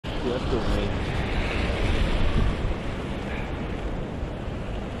That's cool, man.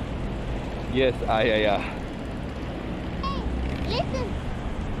 Yes, yeah. Hey, listen.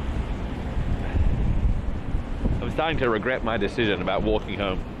 I'm starting to regret my decision about walking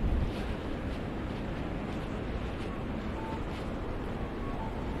home.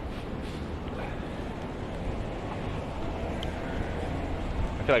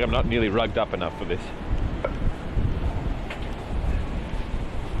 I feel like I'm not nearly rugged up enough for this.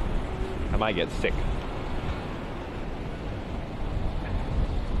 I might get sick.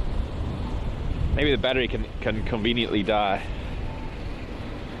 Maybe the battery can conveniently die.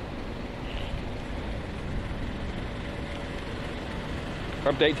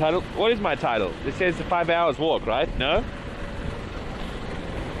 Update title? What is my title? It says 5 hours walk, right? No?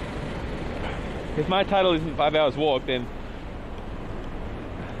 If my title isn't 5 hours walk, then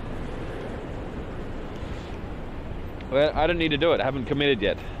well, I don't need to do it. I haven't committed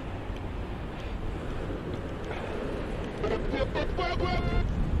yet.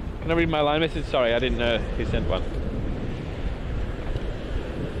 Can I read my line message? Sorry, I didn't know he sent one.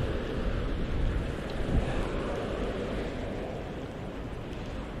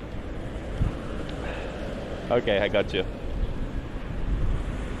 Okay, I got you.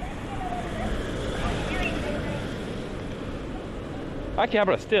 My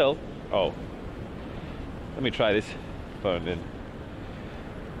camera still. Oh. Let me try this phone then.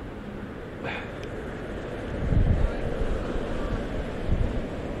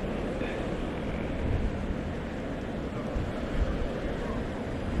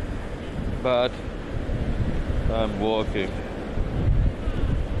 But I'm walking.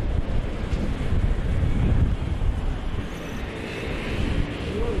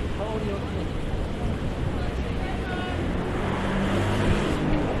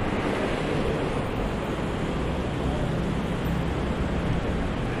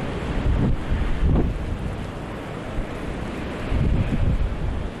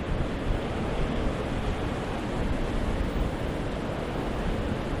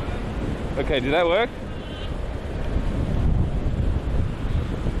 Okay, did that work?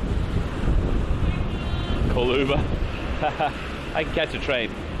 Call Uber. I can catch a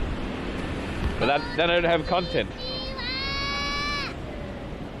train. But then I don't have content.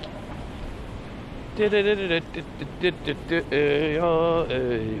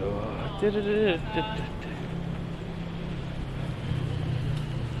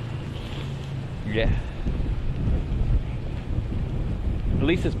 Yeah. At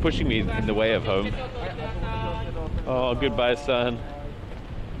least it's pushing me in the way of home. Oh, goodbye, son.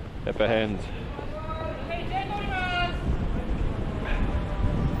 Pepper hands.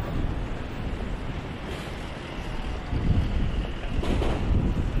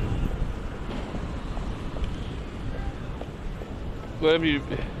 What have you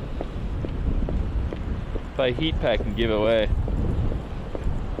buy heat pack and give away?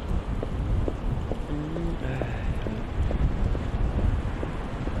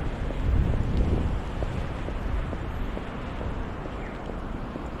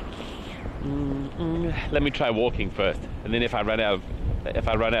 Let me try walking first, and then if I run out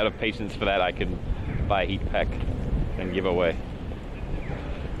of patience for that, I can buy a heat pack and give away.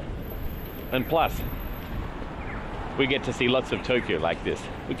 And plus, we get to see lots of Tokyo like this.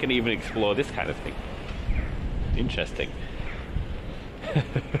 We can even explore this kind of thing. Interesting.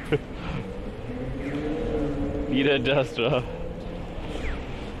 Vita Industrial.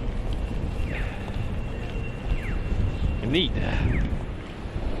 Neat.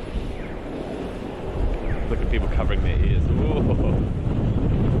 Look at people covering their ears. Whoa.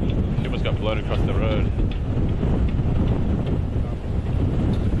 She almost got blown across the road.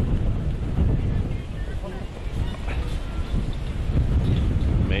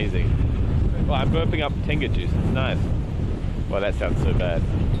 Amazing. Well, I'm burping up Tenga juice. It's nice. Well, that sounds so bad.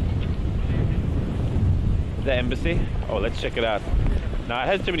 The embassy? Oh, let's check it out. Now, it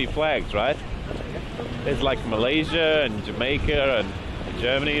has too many flags, right? There's like Malaysia and Jamaica and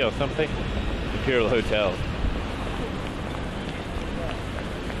Germany or something. Imperial Hotel.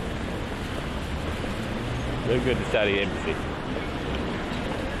 So good to Saudi Embassy.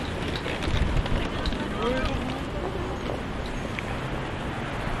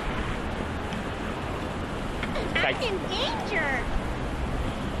 I'm in danger.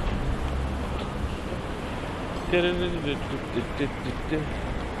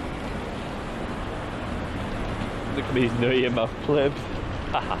 Look at these no earmuff plebs.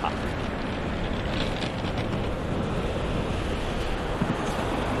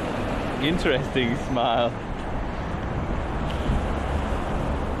 Interesting smile.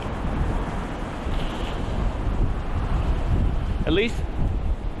 At least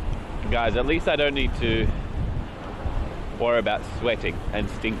guys, at least I don't need to worry about sweating and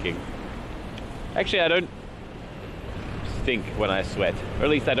stinking. Actually, I don't stink when I sweat, or at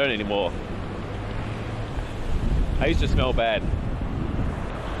least I don't anymore. I used to smell bad.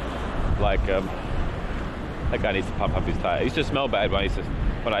 Like, that guy needs to pump up his tire. I used to smell bad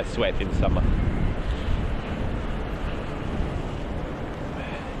when I sweat in summer.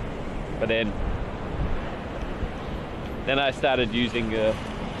 But then I started using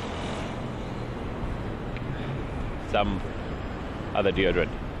some other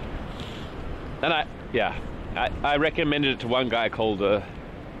deodorant. And I recommended it to one guy called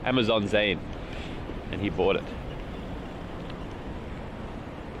Amazon Zane, and he bought it.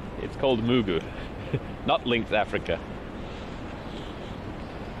 It's called Mugu, not Lynx Africa.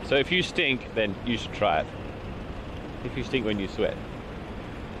 So if you stink, then you should try it. If you stink when you sweat.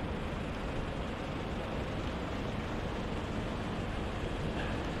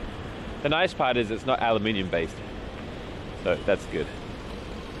 The nice part is it's not aluminium based, so that's good.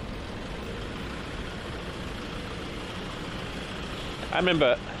 I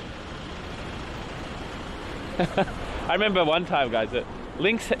remember one time, guys, that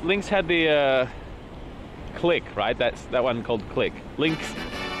Lynx had the Click, right? That's that one called Click. Lynx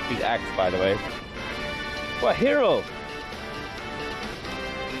is Axe, by the way. What hero?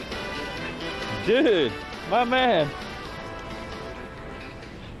 Dude, my man.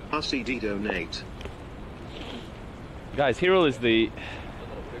 RCD donate. Guys, Hero is the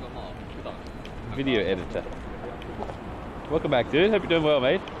video editor. Welcome back, dude. Hope you're doing well,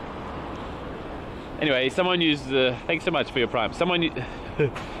 mate. Anyway, someone used thanks so much for your Prime. Someone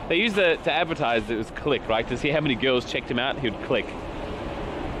they used it to advertise that it was Click, right? To see how many girls checked him out, he would click.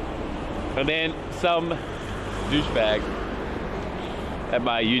 And then some douchebag at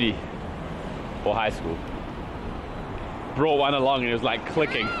my uni or high school brought one along, and it was like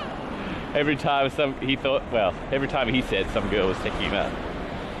clicking every time every time he said some girl was checking him out.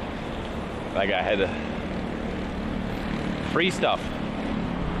 That guy had free stuff.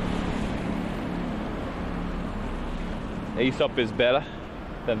 Aesop is better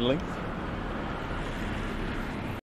than Lynx.